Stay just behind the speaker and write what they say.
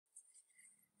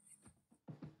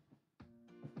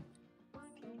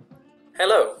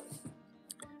Hello,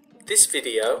 this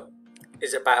video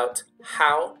is about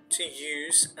how to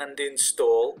use and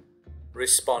install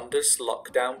Respondus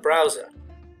Lockdown Browser.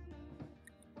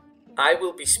 I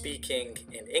will be speaking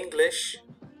in English,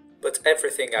 but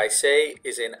everything I say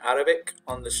is in Arabic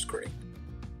on the screen.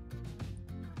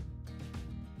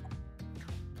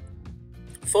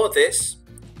 For this,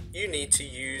 you need to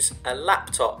use a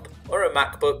laptop or a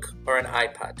MacBook or an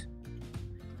iPad.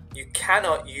 You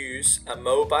cannot use a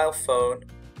mobile phone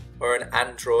or an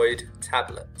Android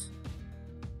tablet.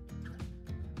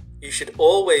 You should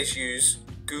always use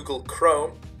Google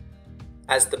Chrome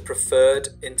as the preferred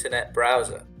internet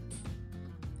browser.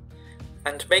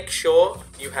 And make sure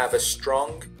you have a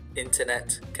strong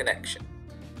internet connection.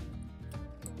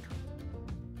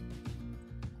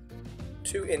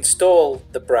 To install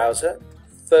the browser,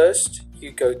 first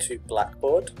you go to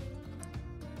Blackboard,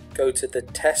 go to the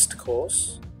test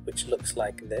course, which looks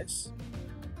like this.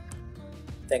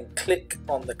 Then click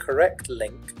on the correct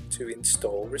link to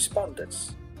install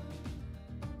Respondus.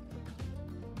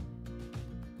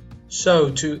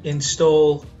 So to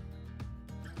install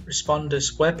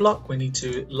Respondus Weblog, we need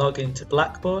to log into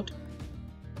Blackboard.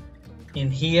 In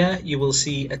here you will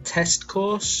see a test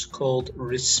course called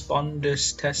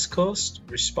Respondus Test Course.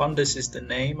 Respondus is the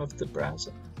name of the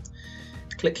browser.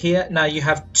 Click here. Now you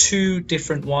have two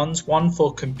different ones, one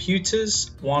for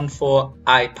computers, one for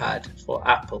iPad, for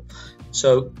Apple.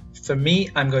 So for me,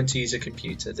 I'm going to use a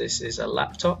computer. This is a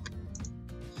laptop.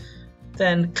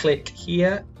 Then click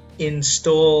here,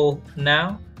 install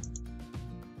now.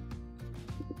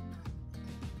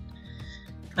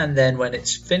 And then when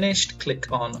it's finished,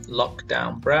 click on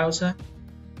Lockdown Browser.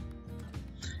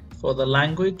 For the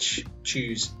language,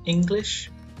 choose English.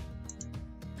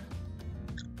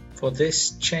 For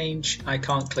this change, I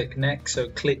can't click next, so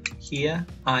click here,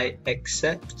 I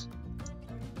accept.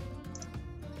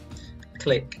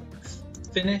 Click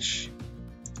finish.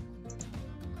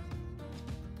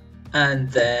 And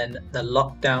then the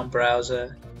lockdown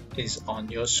browser is on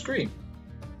your screen.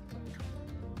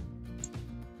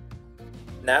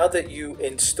 Now that you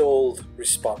installed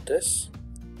Respondus,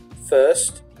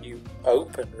 first you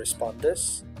open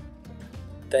Respondus,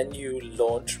 then you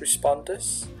launch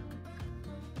Respondus.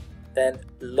 Then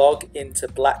log into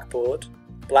Blackboard.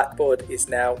 Blackboard is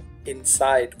now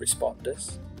inside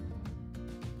Respondus.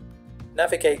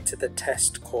 Navigate to the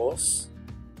test course.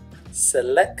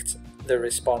 Select the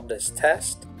Respondus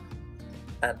test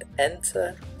and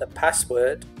enter the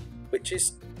password, which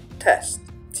is test,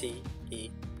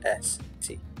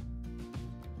 T-E-S-T.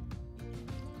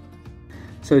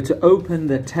 So to open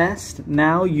the test,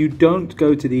 now you don't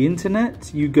go to the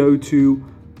internet, you go to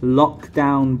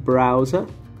Lockdown Browser,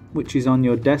 which is on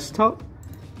your desktop.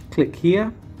 Click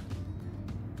here.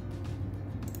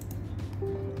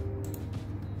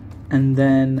 And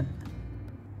then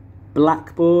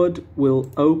Blackboard will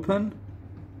open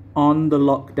on the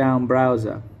lockdown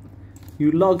browser.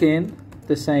 You log in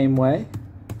the same way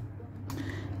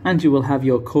and you will have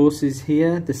your courses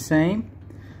here the same.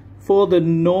 For the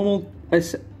normal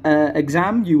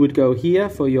exam, you would go here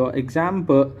for your exam,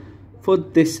 but for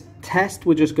this test,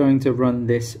 we're just going to run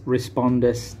this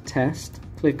Respondus test.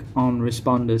 Click on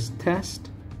Respondus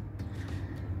test.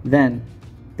 Then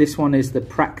this one is the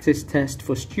practice test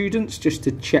for students, just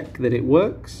to check that it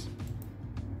works.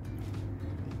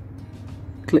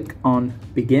 Click on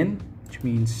begin, which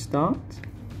means start.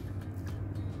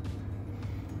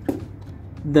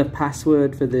 The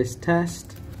password for this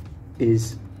test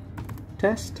is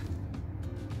test.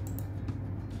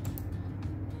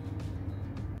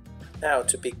 Now,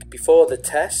 before the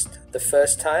test, the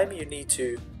first time you need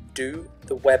to do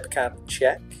the webcam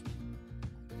check,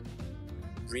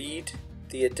 read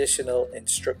the additional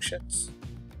instructions,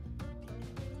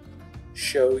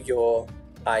 show your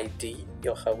ID,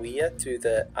 your Hawiyya to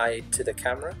the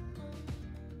camera.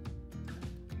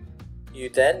 You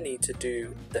then need to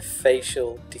do the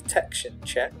facial detection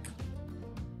check.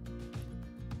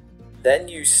 Then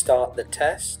you start the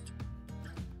test.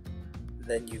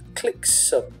 Then you click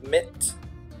submit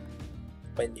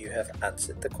when you have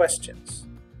answered the questions.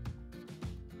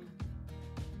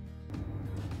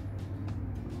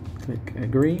 Click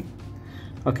agree.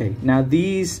 Okay, now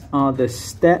these are the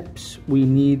steps we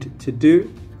need to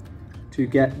do to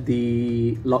get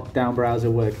the lockdown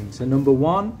browser working. So number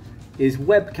one is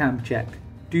webcam check.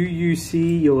 Do you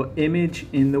see your image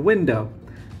in the window?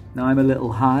 Now I'm a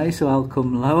little high, so I'll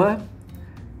come lower.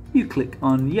 You click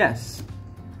on yes.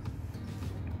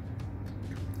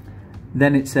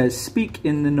 Then it says speak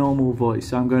in the normal voice.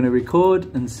 So I'm going to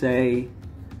record and say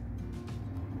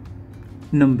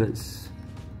numbers.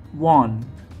 1,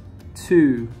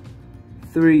 2,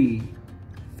 3,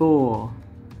 4,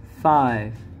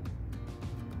 5.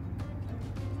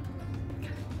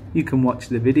 You can watch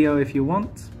the video if you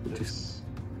want. Just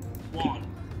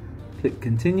click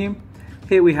continue.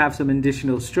 Here we have some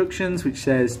additional instructions which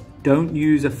says don't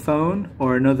use a phone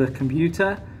or another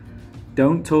computer,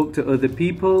 don't talk to other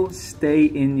people, stay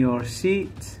in your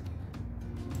seat,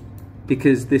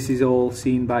 because this is all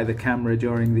seen by the camera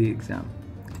during the exam.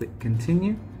 Click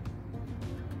continue.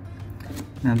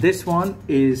 Now this one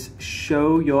is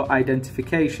show your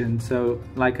identification. So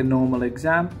like a normal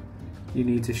exam, you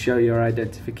need to show your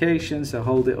identification. So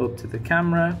hold it up to the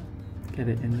camera, get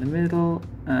it in the middle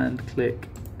and click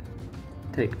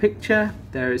take picture.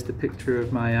 There is the picture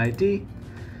of my ID.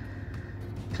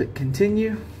 Click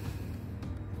continue.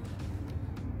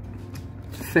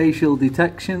 Facial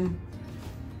detection.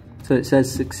 So it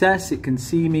says success, it can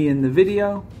see me in the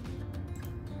video.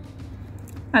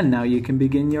 And now you can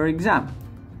begin your exam.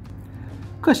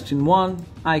 Question 1,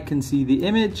 I can see the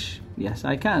image. Yes,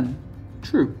 I can.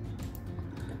 True.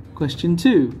 Question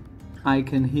 2, I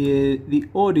can hear the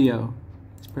audio.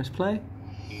 Let's press play.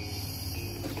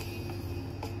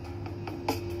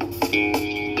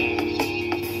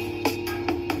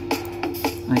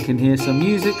 I can hear some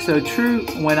music, so true.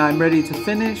 When I'm ready to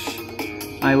finish,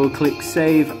 I will click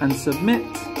save and submit.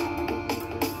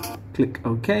 Click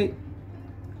OK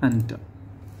and done.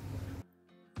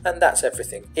 And that's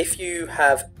everything. If you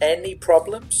have any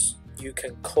problems, you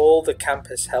can call the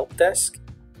campus help desk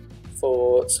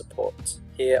for support.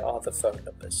 Here are the phone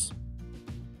numbers.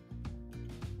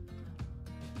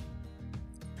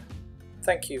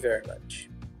 Thank you very much.